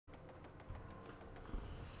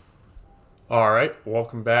Alright,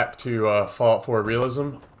 welcome back to Fallout 4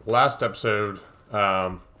 Realism. Last episode, I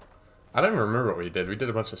don't even remember what we did. We did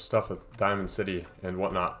a bunch of stuff with Diamond City and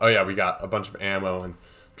whatnot. Oh yeah, we got a bunch of ammo and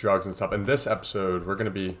drugs and stuff. In this episode, we're going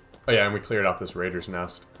to be... Oh yeah, and we cleared out this Raider's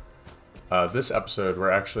nest. This episode,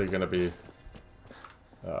 we're actually going to be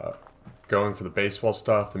going for the baseball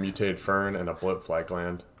stuff, the mutated fern, and a bloat flag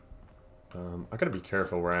gland. I gotta be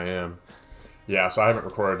careful where I am. Yeah, so I haven't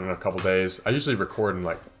recorded in a couple days. I usually record in,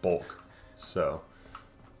 like, bulk. So,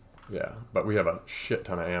 yeah. But we have a shit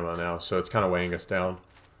ton of ammo now, so it's kind of weighing us down.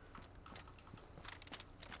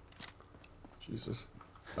 Jesus.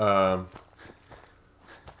 So,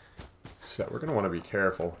 we're going to want to be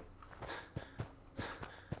careful.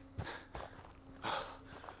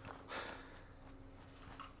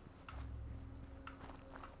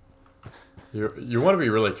 You want to be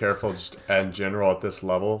really careful just in general at this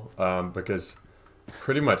level, because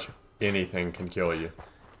pretty much anything can kill you.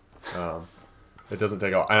 It doesn't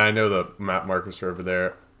take all, and I know the map markers are over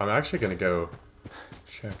there. I'm actually going to go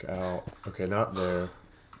check out, okay, not there.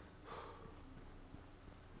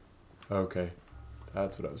 Okay,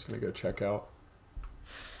 that's what I was going to go check out.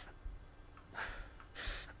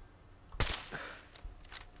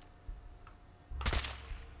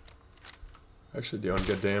 Actually doing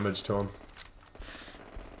good damage to him.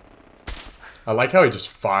 I like how he just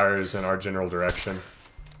fires in our general direction.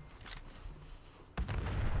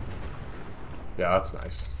 Yeah, that's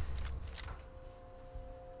nice.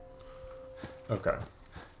 Okay.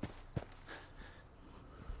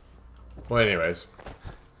 Well, anyways.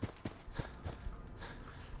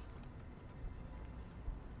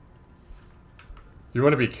 You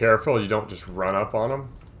want to be careful you don't just run up on him.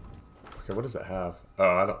 Okay, what does it have?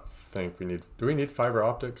 Oh, I don't think we need... Do we need fiber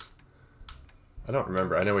optics? I don't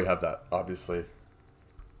remember. I know we have that, obviously.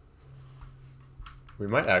 We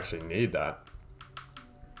might actually need that.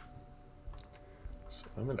 So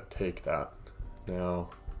I'm going to take that now.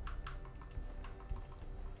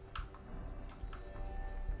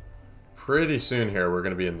 Pretty soon here, we're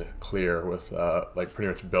going to be in the clear with, like,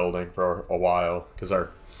 pretty much building for a while. Because our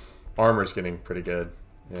armor's getting pretty good.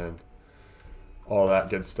 And all that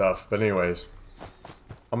good stuff. But anyways,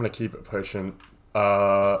 I'm going to keep it pushing.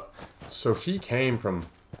 So he came from...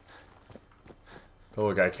 The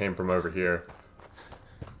little guy came from over here.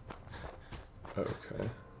 Okay.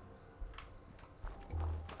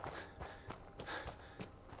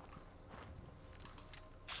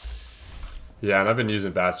 Yeah, and I've been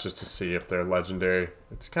using VATS just to see if they're legendary.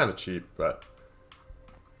 It's kind of cheap, but...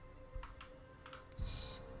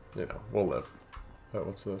 It's, you know, we'll live. Oh,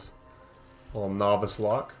 what's this? A little novice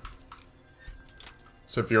lock.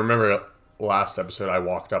 So if you remember last episode, I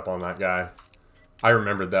walked up on that guy. I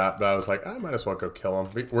remembered that, but I was like, I might as well go kill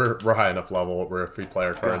him. We're high enough level. We're free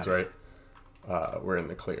player cards, right? We're in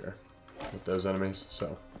the clear with those enemies,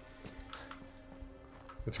 so...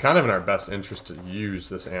 It's kind of in our best interest to use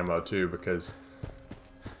this ammo too, because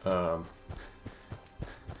we're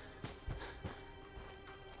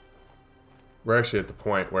actually at the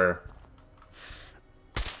point where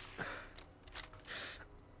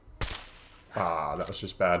that was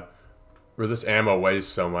just bad. Where this ammo weighs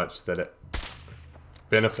so much that it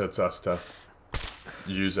benefits us to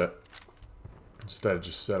use it instead of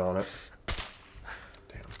just sit on it.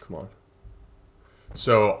 Damn, come on.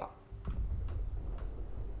 So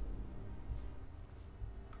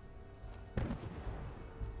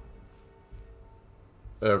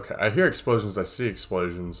okay, I hear explosions, I see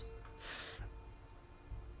explosions.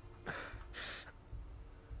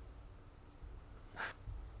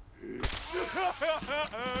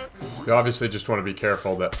 You obviously just want to be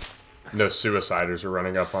careful that no suiciders are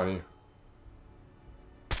running up on you.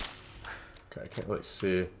 Okay, I can't really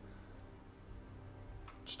see.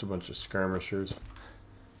 Just a bunch of skirmishers.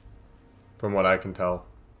 From what I can tell.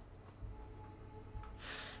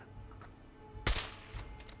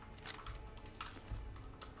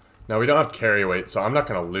 Now, we don't have carry weight, so I'm not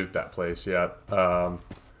going to loot that place yet. On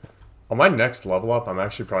my next level up, I'm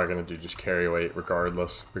actually probably going to do just carry weight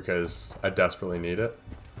regardless, because I desperately need it.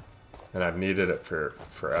 And I've needed it for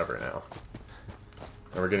forever now.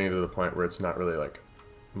 And we're getting to the point where it's not really, like,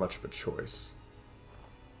 much of a choice.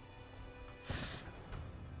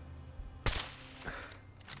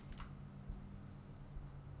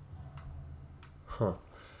 Huh.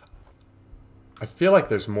 I feel like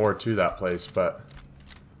there's more to that place, but...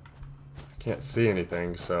 Can't see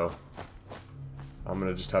anything, so I'm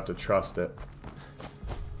gonna just have to trust it.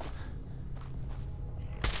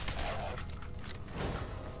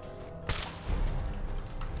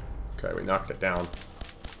 Okay, we knocked it down.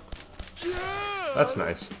 That's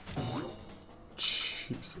nice.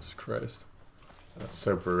 Jesus Christ. That's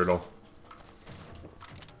so brutal.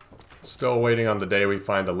 Still waiting on the day we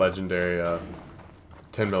find a legendary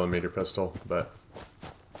 10mm pistol, but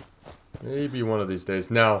maybe one of these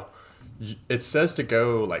days. Now, it says to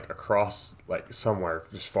go like across like somewhere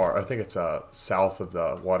just far. I think it's south of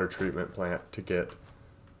the water treatment plant to get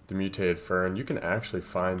the mutated fern. You can actually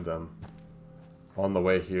find them on the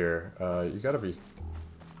way here. You gotta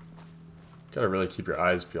really keep your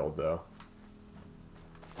eyes peeled though.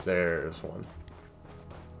 There's one.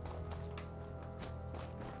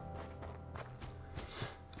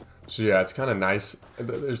 So yeah, it's kind of nice.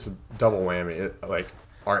 There's a double whammy. Like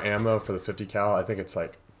our ammo for the 50 cal, I think it's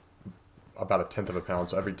like about 1/10 of a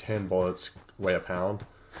pound. So every 10 bullets weigh a pound.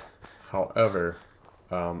 However,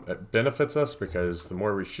 it benefits us because the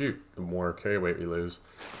more we shoot, the more carry weight we lose,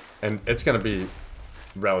 and it's going to be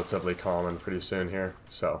relatively common pretty soon here.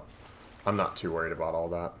 So I'm not too worried about all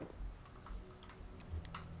that.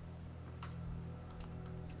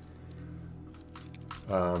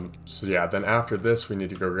 So yeah, then after this, we need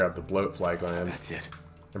to go grab the bloat flag land. That's it.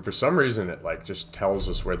 And for some reason, it like just tells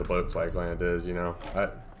us where the bloat flag land is. You know,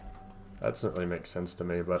 that doesn't really make sense to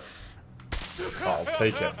me, but I'll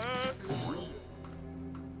take it.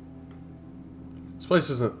 This place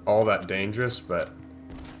isn't all that dangerous, but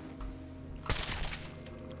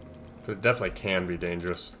it definitely can be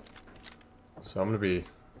dangerous. So I'm gonna be a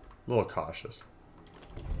little cautious.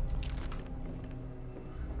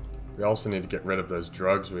 We also need to get rid of those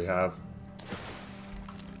drugs we have.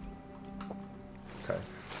 Okay.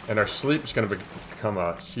 And our sleep's going to become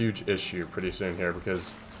a huge issue pretty soon here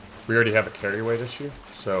because we already have a carry weight issue.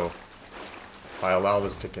 So if I allow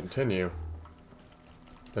this to continue,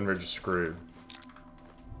 then we're just screwed.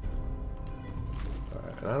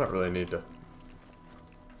 Alright, and I don't really need to...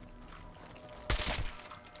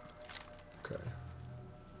 Okay.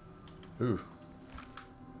 Ooh.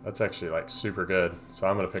 That's actually like super good, so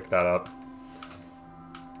I'm gonna pick that up.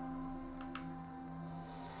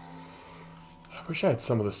 I wish I had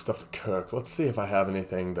some of this stuff to cook. Let's see if I have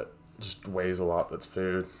anything that just weighs a lot that's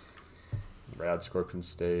food. Rad scorpion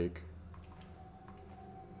steak.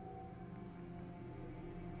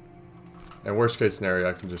 And worst case scenario,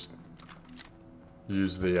 I can just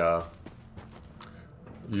use the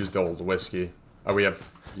old whiskey. We have,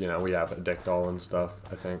 you know, we have Addictol and stuff,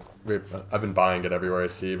 I think. I've been buying it everywhere I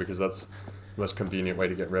see because that's the most convenient way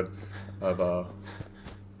to get rid of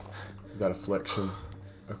that affliction.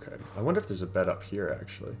 Okay, I wonder if there's a bed up here,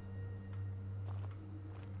 actually.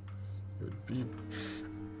 It would be...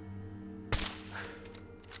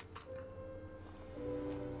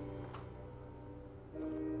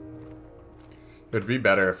 It would be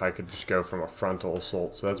better if I could just go from a frontal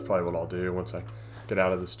assault, so that's probably what I'll do once I get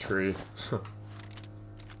out of this tree.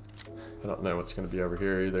 I don't know what's going to be over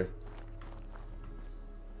here either.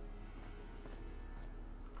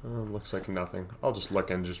 Looks like nothing. I'll just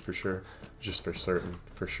look in just for sure. Just for certain.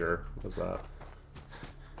 For sure. What's that?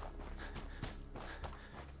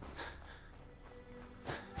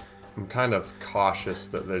 I'm kind of cautious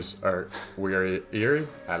that there's... Or, eerie?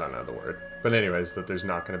 I don't know the word. But anyways, that there's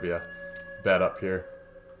not going to be a bed up here.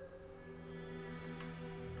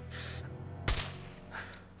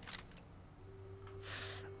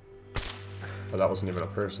 Oh, that wasn't even a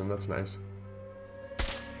person. That's nice.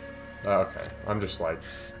 Okay, I'm just like...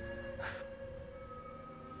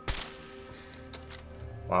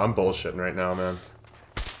 Wow, I'm bullshitting right now, man.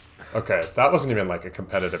 Okay, that wasn't even like a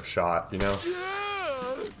competitive shot, you know?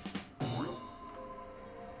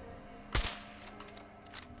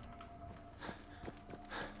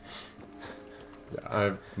 Yeah, I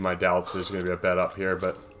have my doubts there's gonna be a bed up here,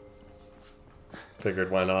 but... Figured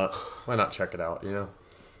why not? Why not check it out, you know?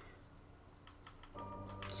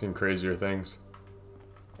 Seen crazier things.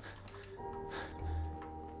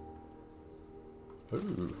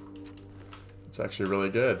 Ooh. It's actually really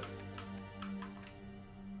good.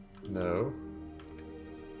 No.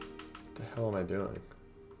 What the hell am I doing?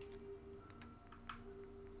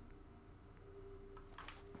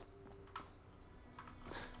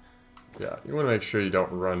 Yeah, you want to make sure you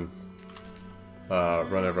don't run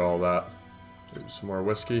over all that. Ooh, some more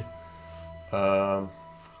whiskey. Okay,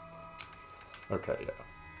 yeah.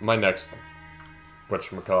 My next,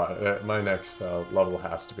 whatchamacallit, my next level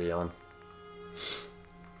has to be on.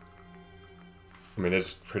 I mean,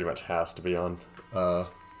 it pretty much has to be on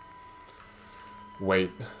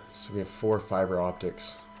weight. So we have 4 fiber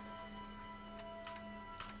optics.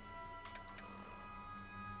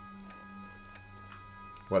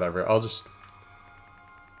 Whatever, I'll just...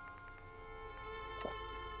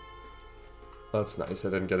 That's nice, I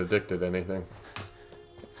didn't get addicted to anything.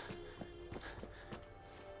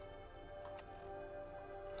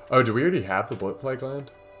 Oh, do we already have the bloat flag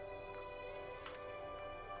land?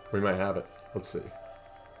 We might have it. Let's see.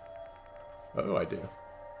 Oh, I do.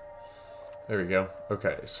 There we go.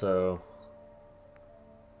 Okay, so...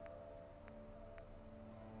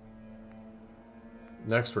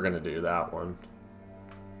 next we're going to do that one.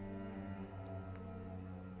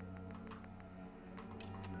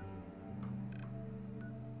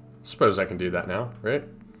 Suppose I can do that now, right?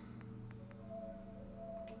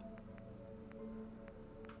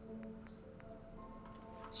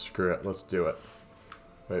 Screw it, let's do it.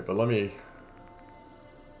 Wait, but let me...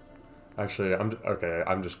 Actually,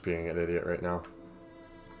 I'm just being an idiot right now.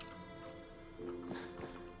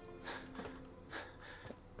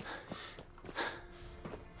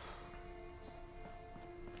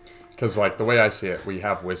 Because, like, the way I see it, we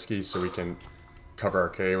have whiskey so we can cover our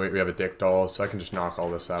carry weight. We have a dick doll, so I can just knock all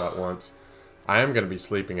this out at once. I am going to be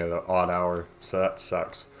sleeping at an odd hour, so that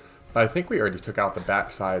sucks. But I think we already took out the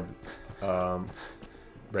backside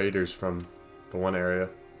raiders from the one area.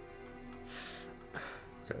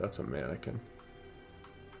 Okay, that's a mannequin.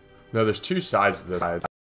 No, there's two sides to this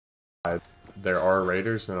side. There are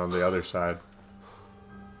raiders, and on the other side,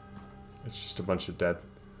 it's just a bunch of dead,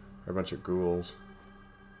 or a bunch of ghouls.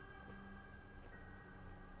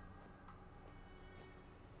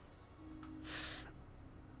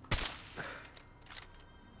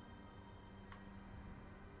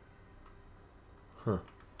 Huh.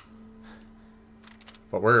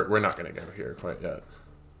 But we're not gonna go here quite yet.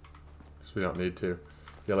 Because we don't need to.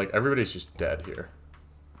 Yeah, like everybody's just dead here.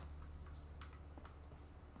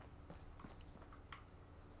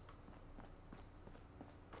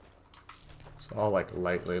 So I'll like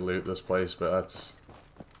lightly loot this place, but that's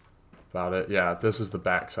about it. Yeah, this is the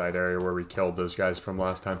backside area where we killed those guys from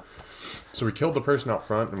last time. So we killed the person out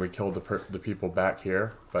front and we killed the people back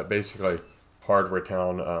here. But basically, Hardware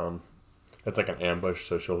Town, it's like an ambush,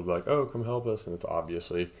 so she'll be like, oh, come help us, and it's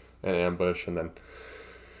obviously an ambush, and then,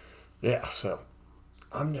 yeah, so,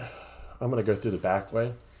 I'm gonna go through the back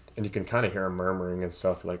way, and you can kind of hear them murmuring and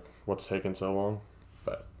stuff, like, what's taking so long,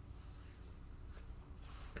 but...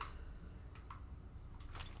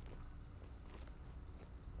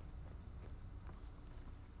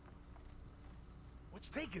 What's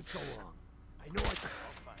taking so long? I know I can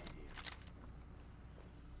find you.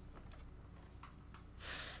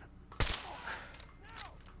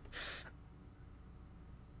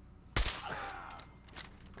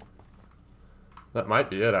 That might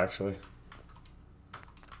be it, actually.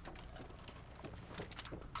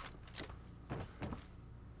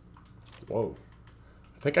 Whoa.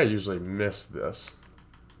 I think I usually miss this.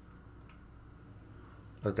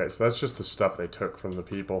 Okay, so that's just the stuff they took from the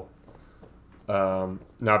people. Now,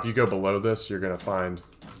 if you go below this, you're going to find...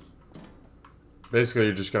 Basically,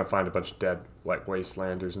 you're just going to find a bunch of dead, like,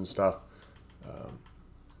 wastelanders and stuff.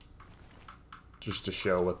 Just to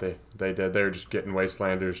show what they did. They were just getting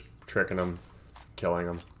wastelanders, tricking them, killing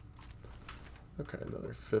them. Okay,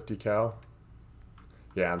 another 50 cal.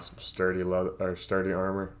 Yeah, and some sturdy leather or sturdy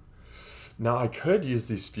armor. Now I could use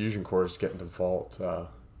these fusion cores to get into vault.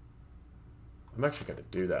 I'm actually going to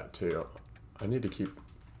do that too. I need to keep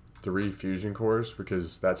 3 fusion cores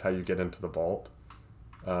because that's how you get into the vault,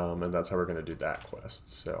 and that's how we're going to do that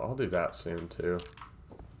quest. So I'll do that soon too.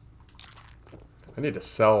 I need to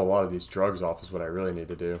sell a lot of these drugs off is what I really need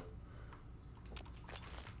to do.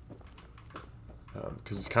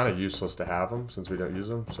 Because it's kind of useless to have them since we don't use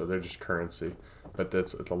them, so they're just currency. But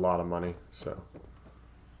it's a lot of money, so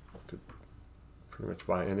could pretty much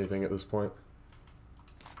buy anything at this point.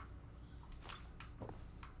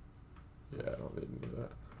 Yeah, I don't need any of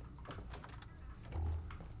that.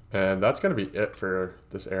 And that's going to be it for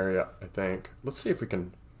this area, I think. Let's see if we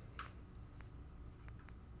can...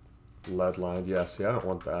 Lead lined. Yeah, see, I don't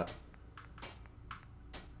want that.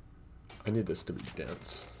 I need this to be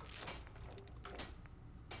dense.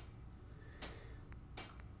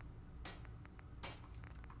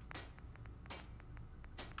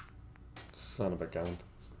 Son of a gun.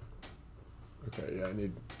 Okay, yeah, I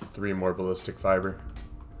need 3 more ballistic fiber.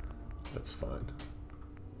 That's fine.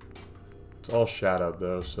 It's all shadowed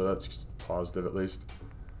though, so that's positive at least.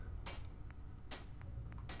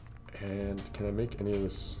 And can I make any of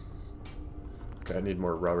this? Okay, I need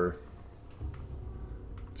more rubber.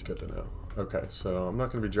 It's good to know. Okay, so I'm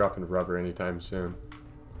not going to be dropping rubber anytime soon.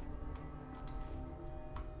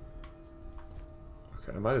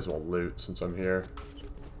 Okay, I might as well loot since I'm here.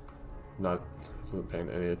 Not paying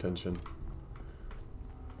any attention.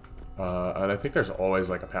 And I think there's always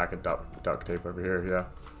like a pack of duct tape over here, yeah.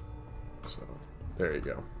 So, there you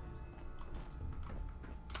go.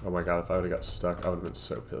 Oh my god, if I would have got stuck, I would have been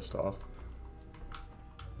so pissed off.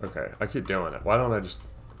 Okay, I keep doing it. Why don't I just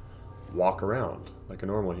walk around like a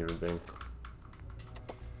normal human being?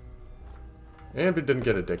 And we didn't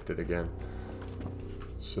get addicted again.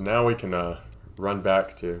 So now we can run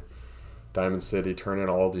back to Diamond City, turn in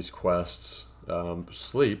all these quests,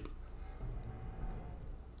 sleep,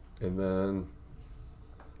 and then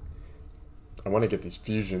I want to get these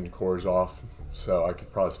fusion cores off, so I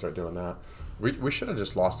could probably start doing that. We should have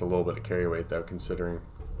just lost a little bit of carry weight though, considering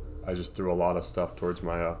I just threw a lot of stuff towards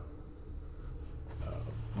my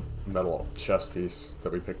metal chest piece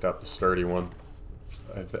that we picked up, the sturdy one.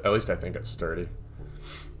 At least I think it's sturdy.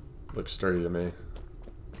 Looks sturdy to me.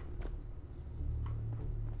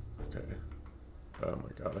 Okay. Oh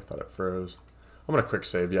my god, I thought it froze. I'm gonna quick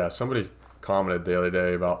save. Yeah, somebody commented the other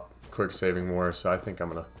day about quick saving more, so I think I'm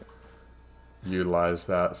gonna utilize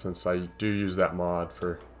that since I do use that mod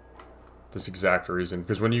for this exact reason.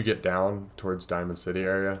 Because when you get down towards Diamond City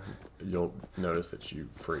area, you'll notice that you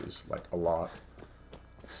freeze like a lot.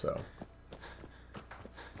 So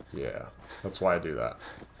yeah, that's why I do that.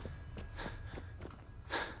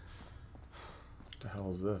 What the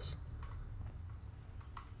hell is this?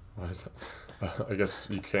 Why is that? I guess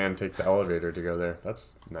you can take the elevator to go there.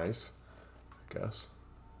 That's nice, I guess.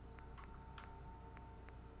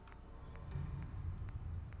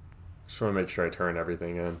 Just want to make sure I turn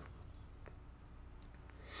everything in.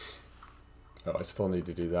 Oh, I still need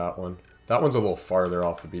to do that one. That one's a little farther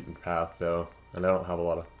off the beaten path, though, and I don't have a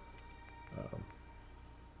lot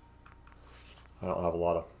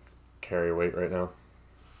of carry weight right now.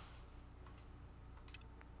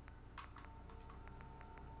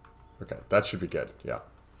 Okay, that should be good. Yeah,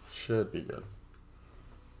 should be good.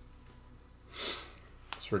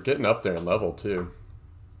 So we're getting up there in level too.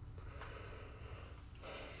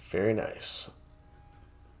 Very nice.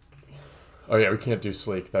 Oh yeah, we can't do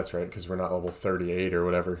sleek. That's right, because we're not level 38 or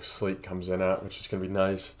whatever sleek comes in at, which is gonna be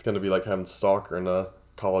nice. It's gonna be like having Stalker in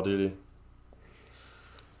Call of Duty.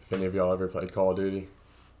 If any of y'all ever played Call of Duty,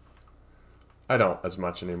 I don't as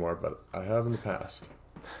much anymore, but I have in the past.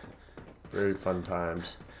 Very fun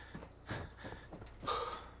times.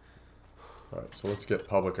 Alright, so let's get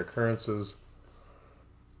public occurrences.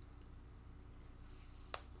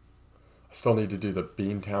 I still need to do the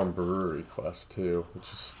Beantown Brewery quest too,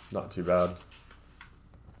 which is not too bad.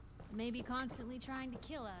 Maybe constantly trying to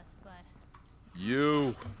kill us, but...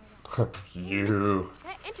 You! You!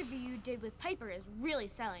 That interview you did with Piper is really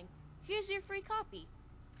selling. Here's your free copy.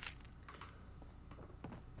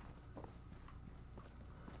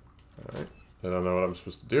 Alright. I don't know what I'm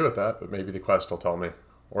supposed to do with that, but maybe the quest will tell me.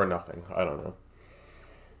 Or nothing. I don't know.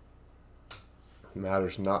 It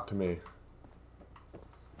matters not to me.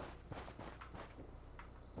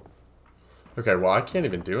 Okay, well, I can't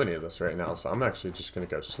even do any of this right now, so I'm actually just going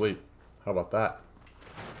to go sleep. How about that?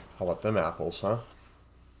 How about them apples, huh?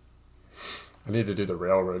 I need to do the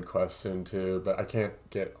railroad quest soon, too, but I can't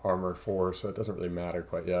get armor 4, so it doesn't really matter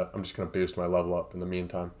quite yet. I'm just going to boost my level up in the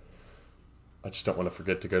meantime. I just don't want to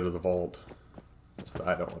forget to go to the vault. That's what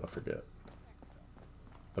I don't want to forget.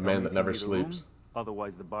 The man that never sleeps.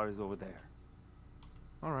 Otherwise, the bar is over there.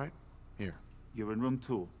 All right, here. You're in room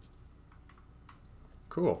 2.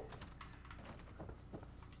 Cool.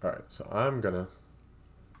 Alright, so I'm gonna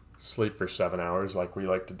sleep for 7 hours like we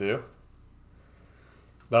like to do.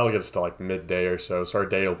 That'll get us to like midday or so, so our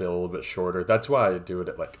day will be a little bit shorter. That's why I do it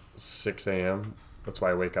at like 6 a.m. That's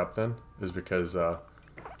why I wake up then, is because it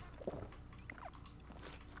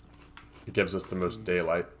gives us the most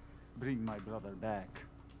daylight. Bring my brother back.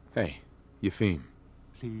 Hey, you fiend.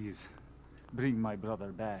 Please, bring my brother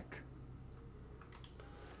back.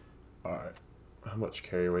 Alright, how much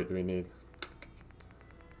carry weight do we need?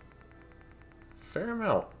 Fair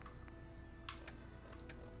amount.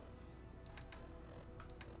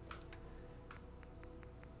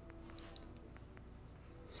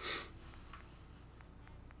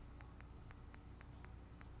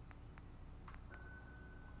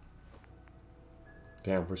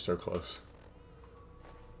 Damn, we're so close.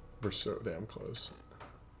 We're so damn close.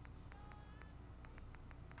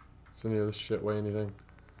 Does any of this shit weigh anything?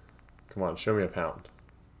 Come on, show me a pound.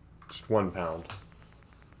 Just 1 pound.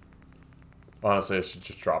 Honestly, I should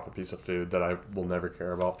just drop a piece of food that I will never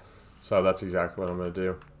care about. So that's exactly what I'm going to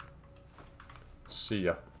do. See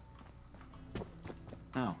ya.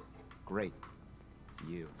 Oh, great. It's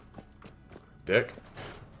you. Dick?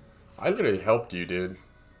 I literally helped you, dude.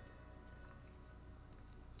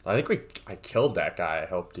 I think I killed that guy. I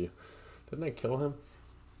helped you. Didn't I kill him?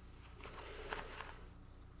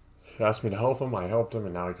 He asked me to help him. I helped him,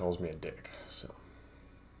 and now he calls me a dick. So,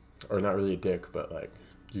 or not really a dick, but like,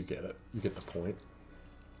 you get it. You get the point.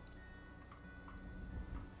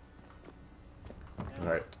 All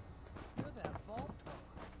right. You're that vault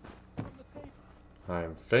from the paper. I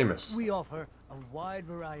am famous. We offer a A wide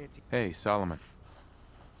variety. Hey, Solomon.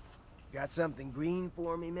 Got something green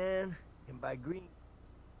for me, man? And by green...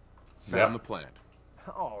 Found the plant.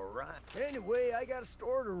 All right. Anyway, I got a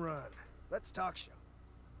store to run. Let's talk shop.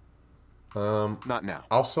 Not now.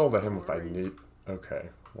 I'll sell to him if I need. Okay.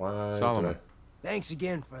 Why? Solomon. Thanks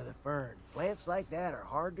again for the fern. Plants like that are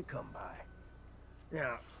hard to come by.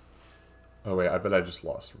 Now... Oh wait, I bet I just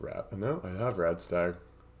lost rat. No, I have Radstag.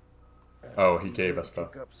 Oh, he gave us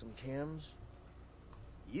stuff. Pick up some chems.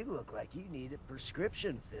 You look like you need a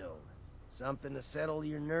prescription filled. Something to settle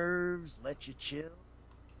your nerves, let you chill.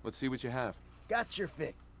 Let's see what you have. Got your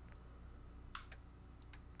fix.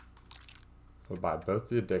 I'll buy both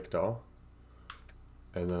the Addictol.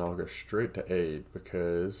 And then I'll go straight to aid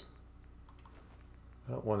because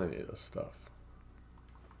I don't want any of this stuff.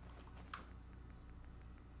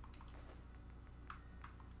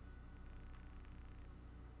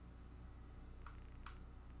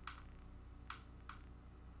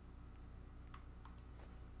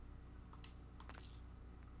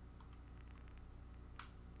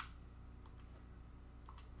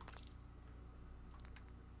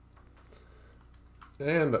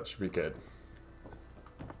 And that should be good.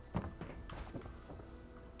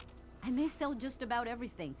 And they sell just about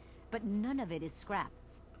everything, but none of it is scrap.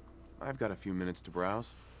 I've got a few minutes to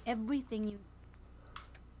browse. Everything you...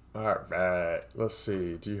 Alright, let's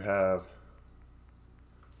see. Do you have...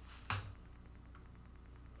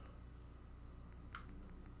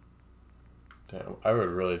 Damn, I would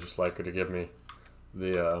really just like her to give me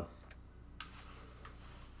the,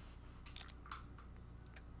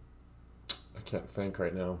 I can't think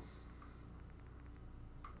right now.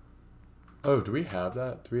 Oh, do we have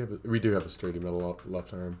that? Do we have we do have a sturdy middle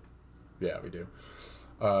left arm. Yeah, we do.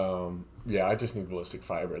 Yeah, I just need ballistic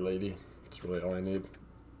fiber, lady. That's really all I need.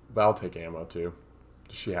 But I'll take ammo too.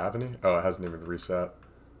 Does she have any? Oh, it hasn't even reset.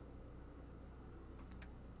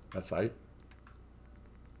 That's right.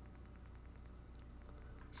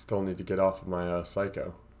 Still need to get off of my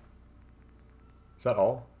psycho. Is that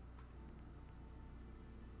all?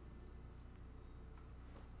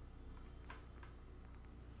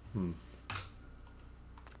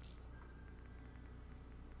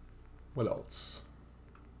 What else?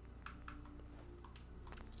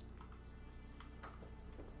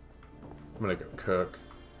 I'm gonna go cook.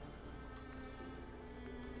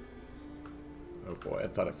 Oh boy, I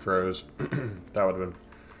thought it froze. That would have been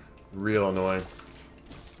real annoying.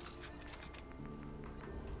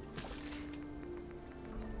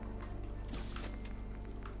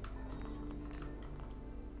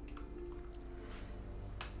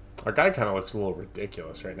 Our guy kind of looks a little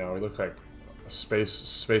ridiculous right now. He looks like a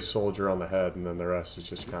space soldier on the head, and then the rest is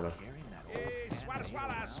just kind of... Hey,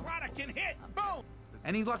 swada can hit! Boom!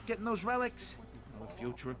 Any luck getting those relics? Well, the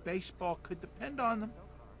future of baseball could depend on them.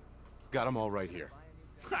 Got them all right here.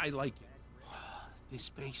 I like it. This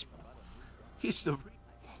baseball. It's the...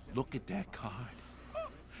 Look at that card.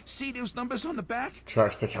 See those numbers on the back?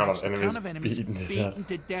 Tracks the count of Tracks the enemies, count of enemies beaten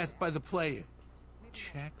to death by the player.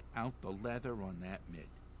 Check out the leather on that mitt.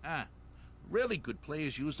 Ah, really good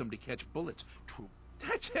players use them to catch bullets. True.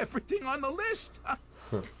 That's everything on the list.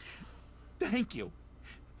 Thank you.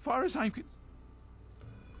 Far as I'm concerned.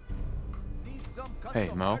 Hey,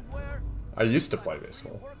 Mo. I used to play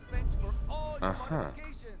baseball. Uh-huh.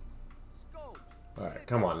 Alright,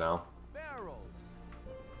 come on now.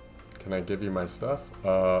 Can I give you my stuff?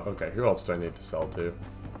 Okay, who else do I need to sell to?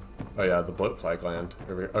 Oh yeah, the bloat flag land.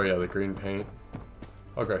 Over here. Oh yeah, the green paint.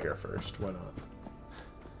 I'll go here first, why not?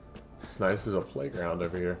 It's nice, there's a playground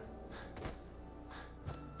over here.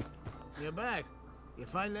 You're back. You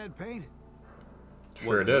find that paint? Sure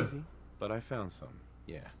Wasn't did. easy, but I found some.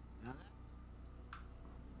 Yeah.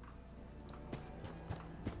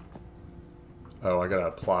 Oh, I gotta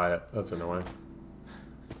apply it. That's annoying.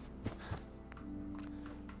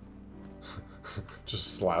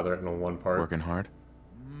 Just slather it in one part. Working hard?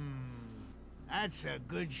 That's a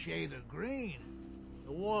good shade of green.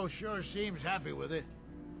 The wall sure seems happy with it.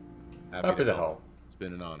 Happy to help. It's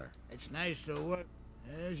been an honor. It's nice to work.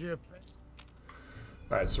 There's your...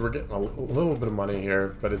 Alright, so we're getting a little bit of money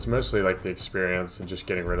here, but it's mostly like the experience and just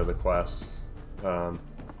getting rid of the quests. Not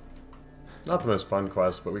the most fun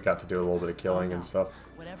quest, but we got to do a little bit of killing and stuff.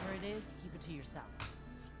 Whatever it is, keep it to yourself.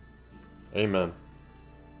 Amen.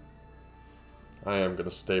 I am gonna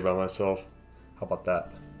stay by myself. How about that?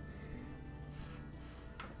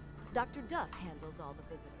 Dr. Duff handles all the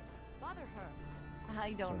visitors. Bother her.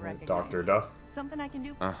 I don't recognize Dr. Duff. Something I can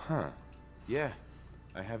do? Uh-huh. Yeah.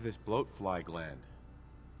 I have this bloat fly gland.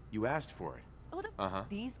 You asked for it. Oh,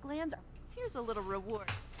 these glands are... Here's a little reward.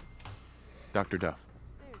 Dr. Duff.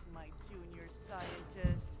 There's my junior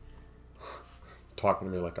scientist. talking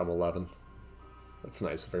to me like I'm 11. That's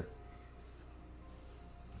nice of her.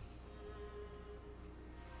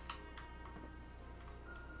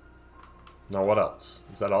 Now what else?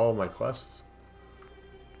 Is that all of my quests?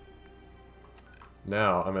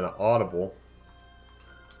 Now I'm gonna audible.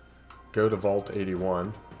 Go to Vault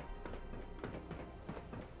 81.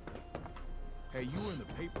 Hey, you were in the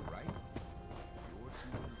paper, right?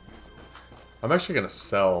 I'm actually gonna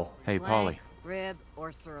sell. Hey, Leg, Polly. rib,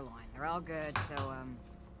 or sirloin. They're all good, so,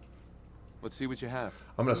 Let's see what you have.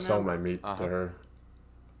 I'm gonna sell my meat Uh-huh. to her.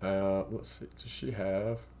 Let's see. Does she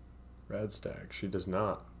have Rad Stag? She does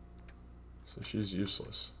not. So she's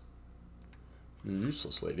useless. You're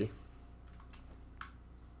useless, lady.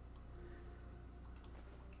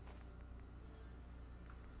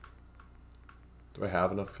 Do I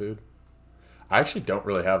have enough food? I actually don't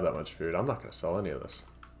really have that much food. I'm not going to sell any of this.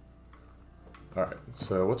 Alright,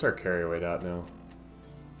 so what's our carry weight at now?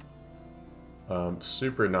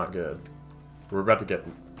 Super not good. We're about to get,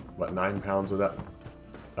 what, 9 pounds of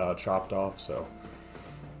that chopped off, so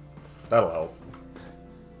that'll help.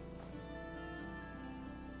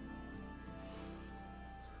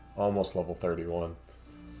 Almost level 31.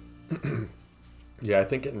 Yeah, I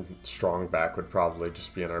think getting strong back would probably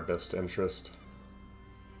just be in our best interest.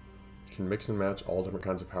 You can mix and match all different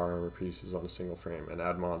kinds of power armor pieces on a single frame and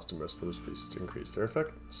add mods to most of those pieces to increase their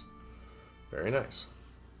effectiveness. Very nice.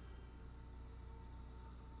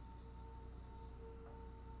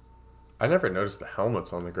 I never noticed the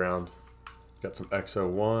helmets on the ground. Got some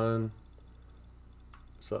XO1.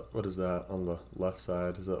 So what is that on the left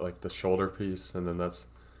side? Is that like the shoulder piece? And then that's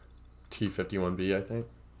T51B, I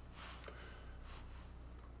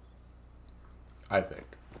think.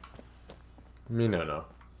 Me no.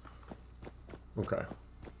 Okay.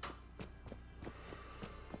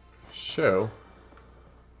 So,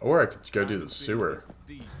 or I could go do the sewer.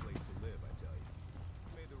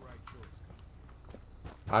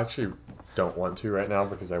 I actually don't want to right now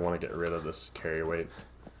because I want to get rid of this carry weight.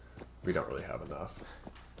 We don't really have enough.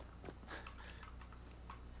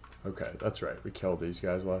 Okay, that's right. We killed these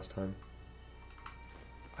guys last time.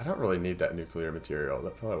 I don't really need that nuclear material.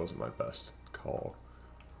 That probably wasn't my best call.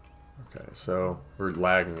 Okay, so we're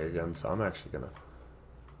lagging again, so I'm actually gonna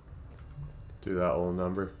do that little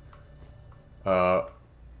number.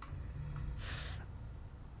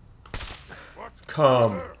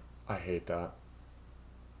 Come. I hate that.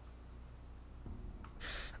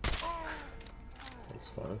 That's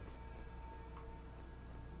fine.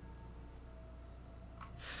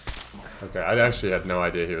 Okay, I actually had no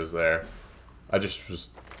idea he was there. I just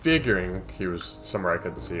was figuring he was somewhere I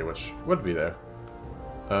couldn't see, which would be there.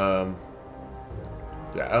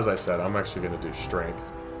 Yeah, as I said, I'm actually going to do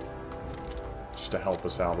strength. Just to help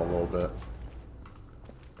us out a little bit.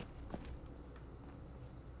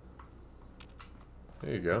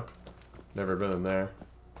 There you go. Never been in there.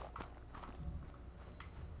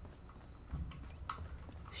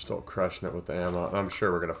 Still crushing it with the ammo. I'm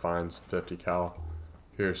sure we're going to find some 50 cal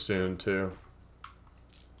here soon, too.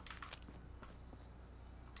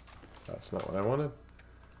 That's not what I wanted.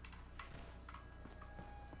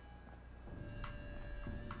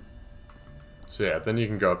 So yeah, then you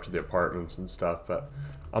can go up to the apartments and stuff, but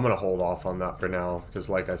I'm going to hold off on that for now, because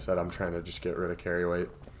like I said, I'm trying to just get rid of carry weight.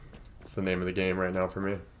 It's the name of the game right now for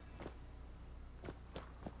me.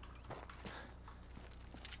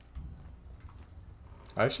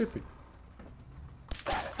 I actually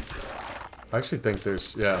think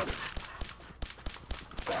there's, yeah.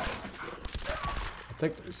 I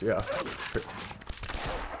think there's, yeah.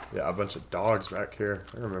 Yeah, a bunch of dogs back here.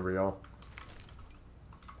 I remember y'all.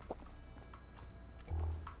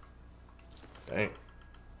 Dang.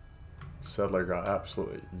 Settler got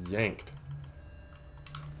absolutely yanked.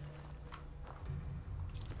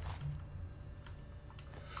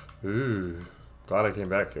 Ooh. Glad I came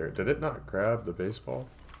back here. Did it not grab the baseball?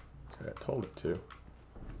 Okay, I told it to.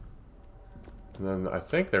 And then I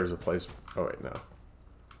think there was a place... Oh, wait, no.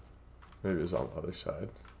 Maybe it was on the other side.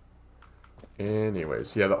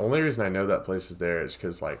 Anyways, yeah, the only reason I know that place is there is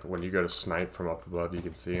because, like, when you go to snipe from up above, you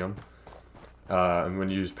can see them. And when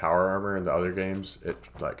you use power armor in the other games, it,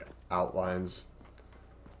 like, outlines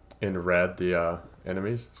in red the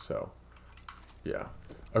enemies. So, yeah.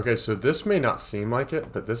 Okay, so this may not seem like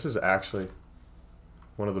it, but this is actually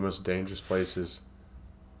one of the most dangerous places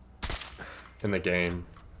in the game.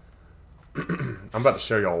 I'm about to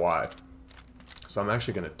show y'all why. So I'm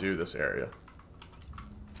actually going to do this area.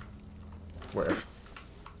 Where?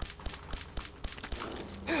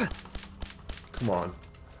 Come on.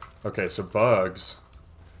 Okay, so bugs,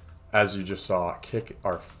 as you just saw, kick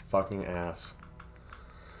our fucking ass.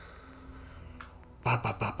 Okay,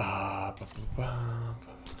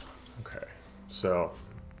 so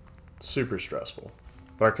super stressful,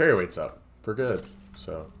 but our carry weight's up for good,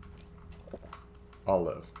 so I'll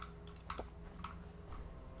live.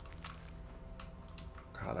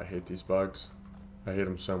 God, I hate these bugs. I hate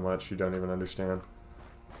them so much you don't even understand.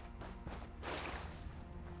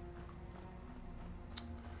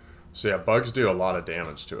 So yeah, bugs do a lot of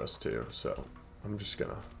damage to us too, so I'm just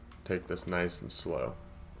gonna take this nice and slow.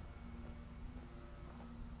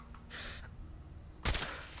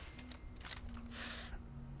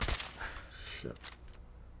 Shit.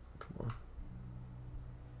 Come on.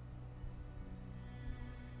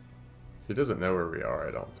 He doesn't know where we are,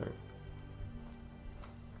 I don't think.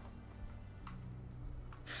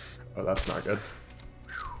 Oh, that's not good.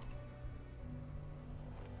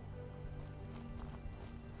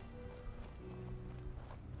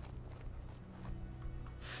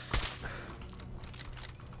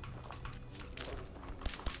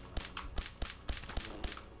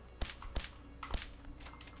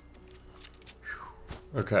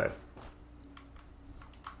 Okay.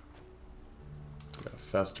 Got a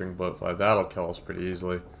festering bloatfly. That'll kill us pretty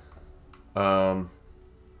easily.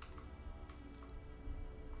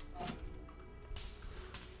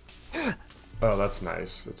 Oh, that's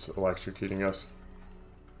nice. It's electrocuting us.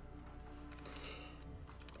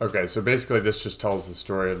 Okay, so basically this just tells the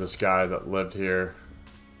story of this guy that lived here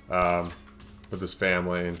with his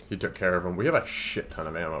family, and he took care of them. We have a shit ton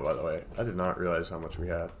of ammo, by the way. I did not realize how much we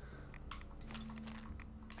had.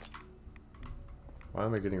 Why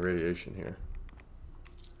am I getting radiation here?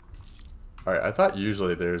 Alright, I thought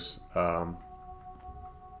usually there's... No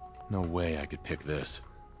way I could pick this.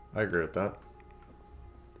 I agree with that.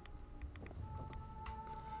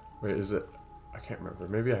 Wait, is it... I can't remember.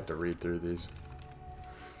 Maybe I have to read through these.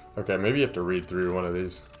 Okay, maybe you have to read through one of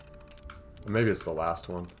these. Maybe it's the last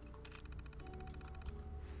one.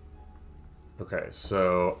 Okay,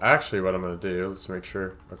 so actually what I'm going to do, let's make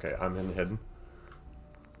sure... Okay, I'm in hidden.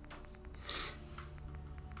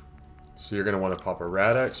 So you're going to want to pop a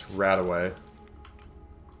Rad-X, Rad-Away.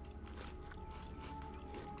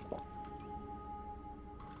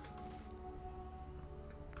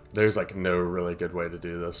 There's like no really good way to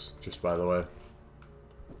do this, just by the way.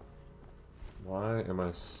 Why am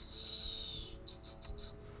I...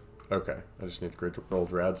 Okay, I just need a good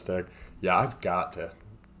old rad stack. Yeah, I've got to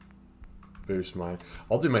boost my...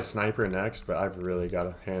 I'll do my sniper next, but I've really got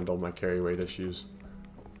to handle my carry weight issues.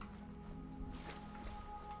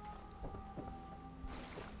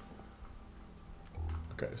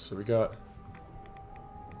 Okay, so we got...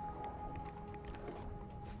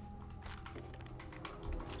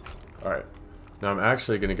 Alright, now I'm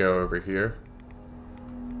actually going to go over here,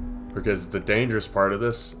 because the dangerous part of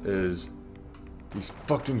this is these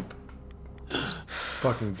fucking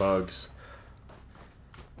bugs.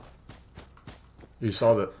 You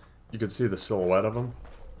saw that, you could see the silhouette of them?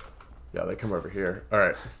 Yeah, they come over here.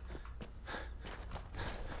 Alright.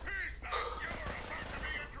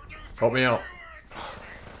 Help me out.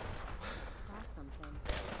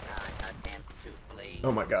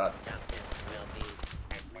 Oh my god.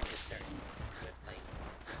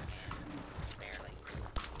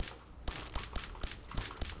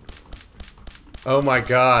 Oh my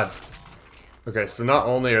god. Okay, so not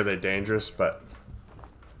only are they dangerous, but...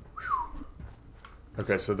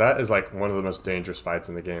 Okay, so that is like one of the most dangerous fights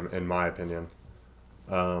in the game, in my opinion.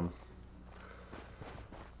 Wow.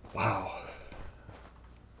 Okay,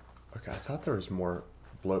 I thought there was more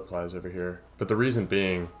bloatflies over here. But the reason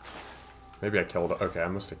being... Maybe I killed... Okay, I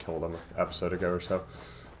must have killed them an episode ago or so.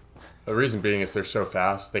 The reason being is they're so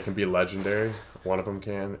fast, they can be legendary. One of them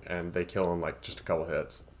can, and they kill in like just a couple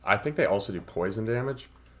hits. I think they also do poison damage.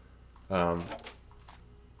 So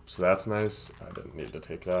that's nice. I didn't need to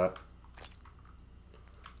take that.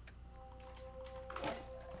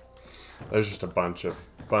 There's just a bunch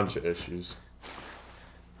of issues.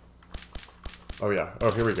 Oh yeah. Oh,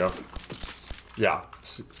 here we go. Yeah.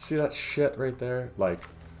 See that shit right there? Like,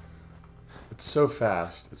 it's so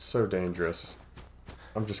fast. It's so dangerous.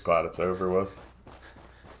 I'm just glad it's over with.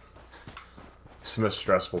 It's the most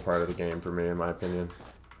stressful part of the game for me, in my opinion.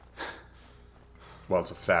 Well,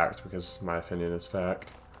 it's a fact, because my opinion is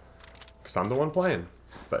fact. Because I'm the one playing.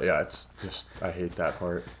 But yeah, it's just, I hate that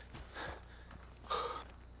part.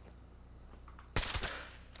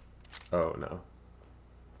 Oh, no.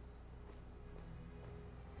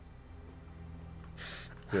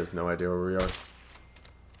 He has no idea where we are.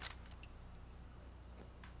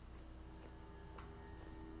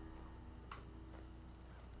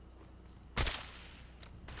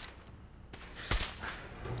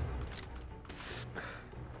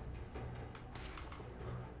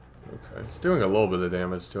 Okay, it's doing a little bit of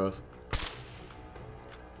damage to us.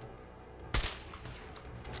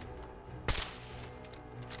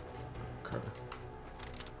 Okay.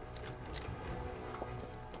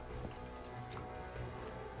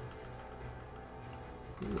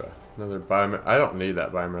 Ooh, another biometric. I don't need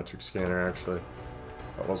that biometric scanner actually.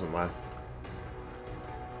 That wasn't my.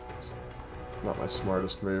 Not my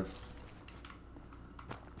smartest move.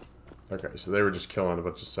 Okay, so they were just killing a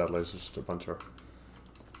bunch of settlers, just a bunch of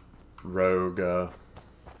rogue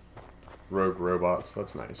robots.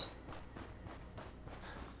 That's nice.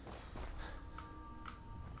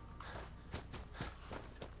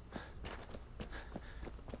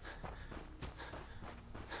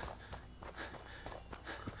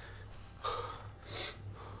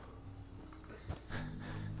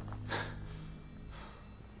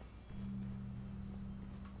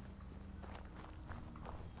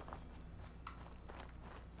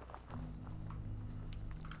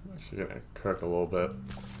 Actually gonna cook a little bit.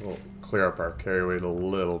 We'll clear up our carry weight a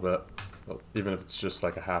little bit. Even if it's just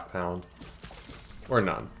like a half pound. Or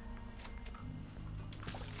none.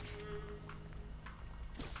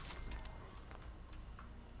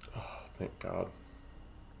 Oh, thank God.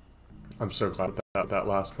 I'm so glad that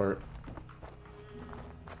last part.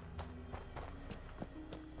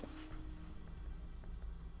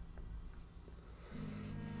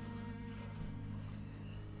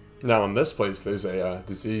 Now in this place, there's a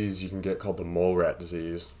disease you can get called the mole rat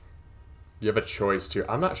disease. You have a choice to.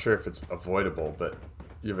 I'm not sure if it's avoidable, but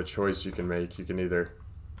you have a choice you can make. You can either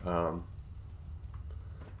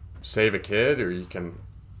save a kid or you can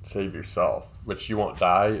save yourself, which you won't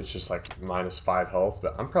die. It's just like -5 health,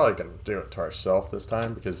 but I'm probably going to do it to ourselves this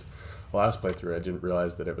time because last playthrough I didn't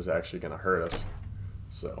realize that it was actually going to hurt us.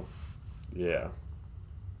 So, yeah.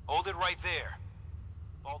 Hold it right there.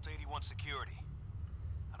 Vault 81 security.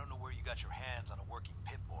 I don't know where you got your hands on a working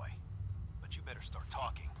Pip-Boy, but you better start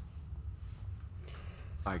talking.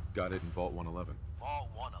 I got it in Vault 111. Vault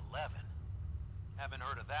 111? Haven't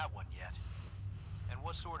heard of that one yet. And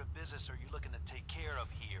what sort of business are you looking to take care of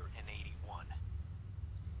here in 81?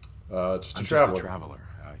 Just a I'm traveler. Just a traveler.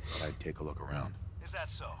 I'd take a look around. Is that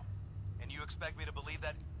so? And you expect me to believe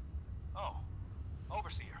that? Oh,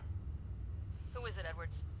 Overseer. Who is it,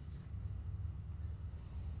 Edwards?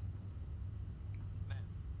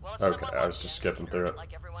 Well, if Okay, someone I was wants just you, skipping you through earn it.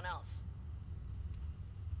 like everyone else.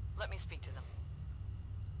 Let me speak to them.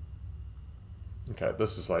 Okay,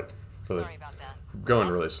 this is like really Sorry about that. going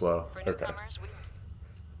really slow. For Okay. newcomers,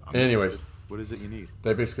 Anyways, what is it you need?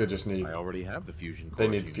 they basically just need. I already have the fusion core. They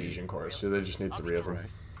need the fusion cores, so they just need 3 of them. Right.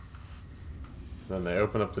 Then they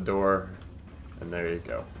open up the door, and there you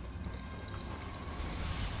go.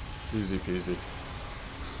 Easy peasy.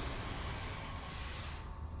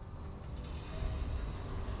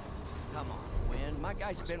 Come on, Gwen. My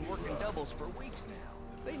guy's been working doubles for weeks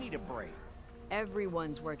now. They need a break.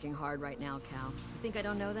 Everyone's working hard right now, Cal. You think I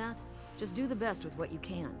don't know that? Just do the best with what you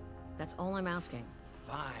can. That's all I'm asking.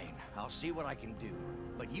 Fine. I'll see what I can do.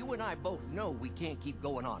 But you and I both know we can't keep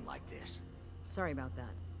going on like this. Sorry about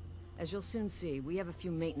that. As you'll soon see, we have a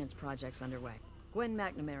few maintenance projects underway. Gwen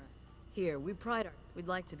McNamara. Here, we pride ourselves. We'd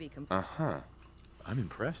like to be Uh-huh. I'm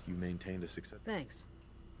impressed you maintained a success. Thanks.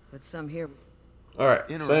 But some here... Alright,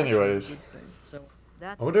 so anyways. So,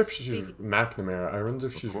 that's... I wonder if she's McNamara. I wonder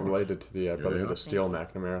if she's related to the Brotherhood of Steel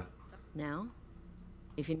McNamara. Now,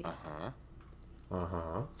 if you need...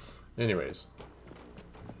 Uh-huh. Anyways.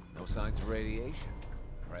 No signs of radiation.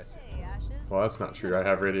 Impressive. Hey, Ashes. Well, that's not true. I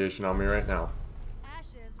have radiation on me right now.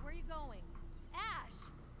 Ashes, where are you going? Ash!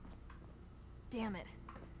 Damn it.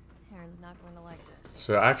 Aaron's not going to like this.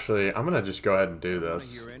 So actually, I'm going to just go ahead and do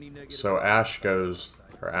this. So Ash goes,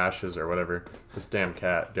 or Ashes or whatever, this damn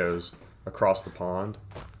cat goes across the pond.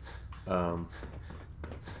 And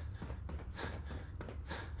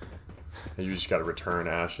you just got to return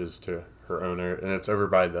Ashes to her owner. And it's over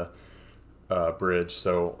by the bridge.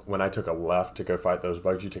 So when I took a left to go fight those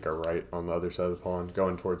bugs, you take a right on the other side of the pond,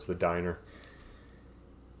 going towards the diner.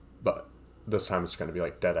 But this time it's going to be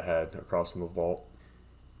like dead ahead across in the vault.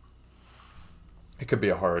 It could be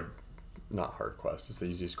a hard, not hard quest, it's the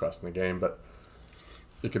easiest quest in the game, but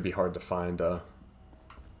it could be hard to find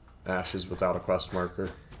Ashes without a quest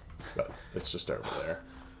marker, but it's just over there.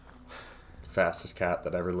 Fastest cat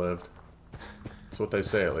that ever lived. That's what they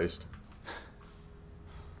say, at least.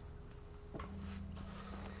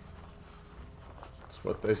 That's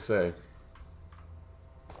what they say.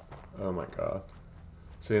 Oh my god.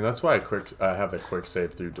 See, and that's why I have the quick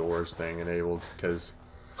save through doors thing enabled, because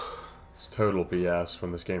it's total BS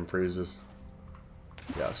when this game freezes.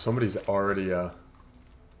 Yeah, somebody's already, What?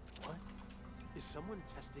 Is someone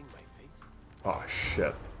testing my faith? Oh,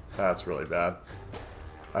 shit. That's really bad.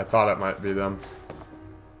 I thought it might be them.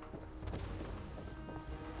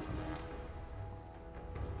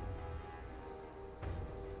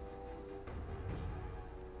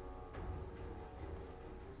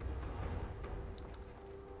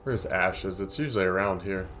 Where's Ashes? It's usually around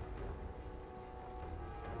here.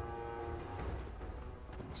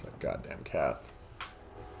 There's that goddamn cat.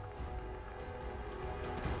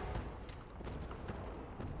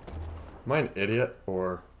 Am I an idiot,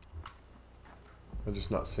 or I'm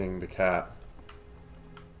just not seeing the cat?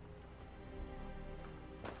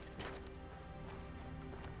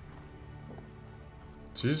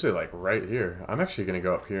 It's usually like right here. I'm actually going to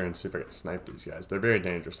go up here and see if I can snipe these guys. They're very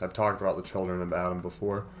dangerous. I've talked about the children about them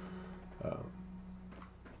before.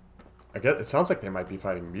 I guess it sounds like they might be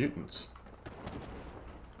fighting mutants.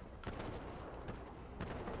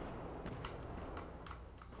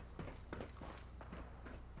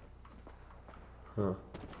 Huh.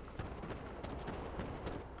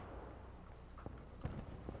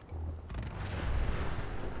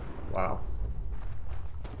 Wow.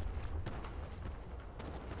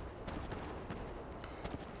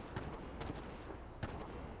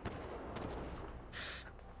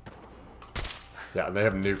 Yeah, they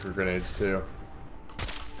have nuclear grenades too.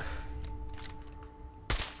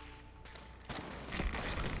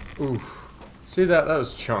 Oof. See that? That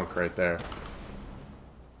was chunk right there.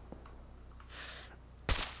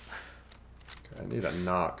 Okay, I need a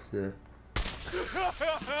knock here.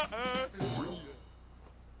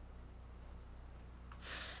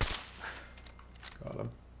 Got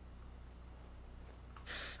him.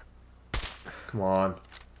 Come on.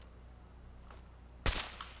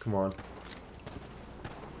 Come on.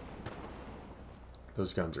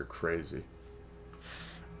 Those guns are crazy.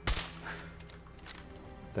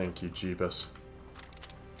 Thank you, Jeebus.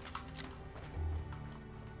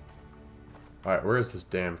 Alright, where is this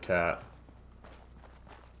damn cat?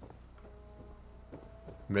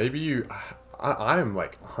 Maybe you... I'm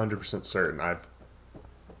like 100% certain I've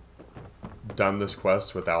done this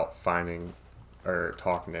quest without finding or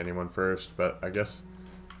talking to anyone first, but I guess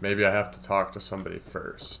maybe I have to talk to somebody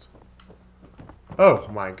first. Oh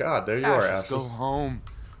my god, there you are, Ashes. Go home.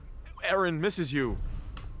 Aaron misses you.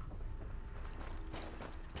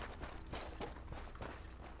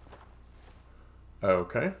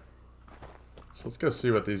 Okay. So let's go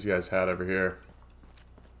see what these guys had over here.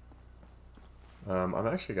 I'm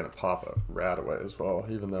actually going to pop a rat away as well,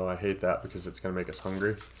 even though I hate that because it's going to make us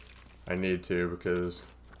hungry. I need to because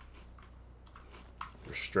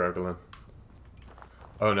we're struggling.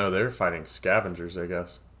 Oh no, they're fighting scavengers, I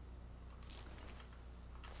guess.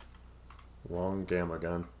 Long gamma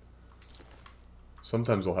gun.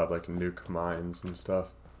 Sometimes we'll have like nuke mines and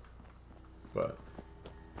stuff, but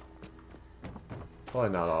probably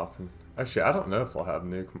not often. Actually, I don't know if they'll have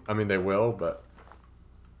nuke. I mean, they will, but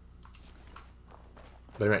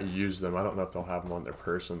they might use them. I don't know if they'll have them on their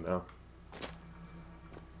person though.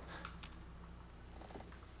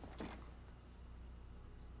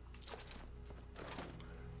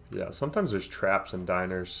 Yeah, sometimes there's traps in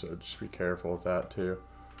diners, so just be careful with that too.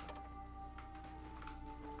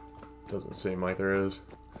 Doesn't seem like there is.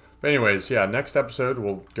 But anyways, yeah, next episode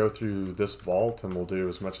we'll go through this vault and we'll do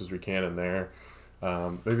as much as we can in there.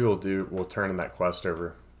 Maybe we'll turn in that quest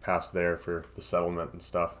over past there for the settlement and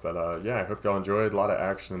stuff. But yeah, I hope y'all enjoyed. A lot of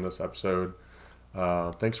action in this episode.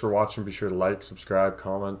 Thanks for watching. Be sure to like, subscribe,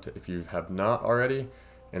 comment if you have not already.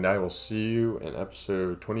 And I will see you in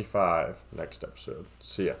episode 25 next episode.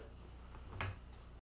 See ya.